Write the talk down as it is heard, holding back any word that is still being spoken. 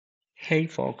Hey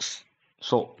folks,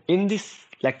 so in this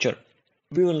lecture,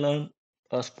 we will learn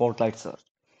a spotlight search.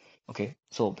 Okay,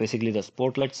 so basically, the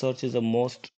spotlight search is the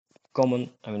most common,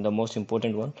 the most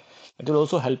important one. It will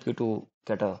also help you to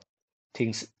get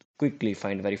things quickly,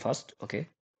 find very fast. Okay,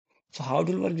 so how it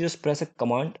will work? Just press a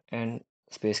command and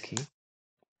space key.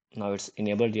 Now it's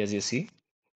enabled as you see.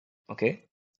 Okay,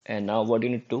 and now what you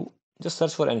need to just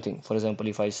search for anything. For example,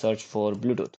 if I search for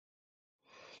Bluetooth,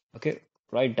 okay,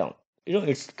 write down.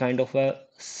 It's kind of a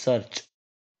search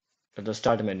at the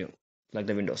start menu, like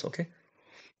the Windows. Okay,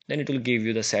 then it will give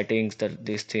you the settings, that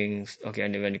these things. Okay,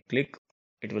 and when you click,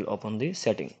 it will open the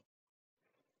setting.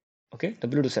 Okay, the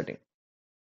Bluetooth setting.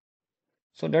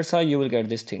 So that's how you will get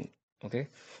this thing. Okay,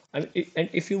 and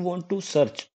if you want to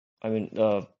search, I mean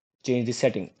change the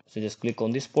setting, so just click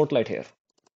on the spotlight here.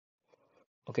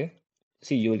 Okay,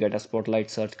 see, you will get a spotlight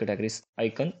search categories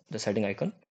icon, the setting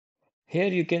icon. Here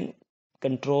you can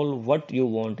control what you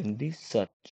want in the search.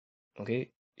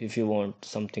 Okay, if you want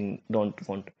something, don't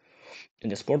want in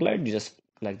the spotlight, you just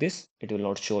like this, it will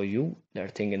not show you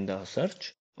that thing in the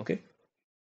search. Okay,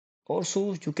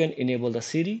 also you can enable the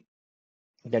Siri,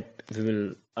 that we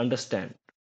will understand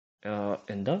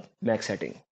in the Mac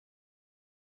setting.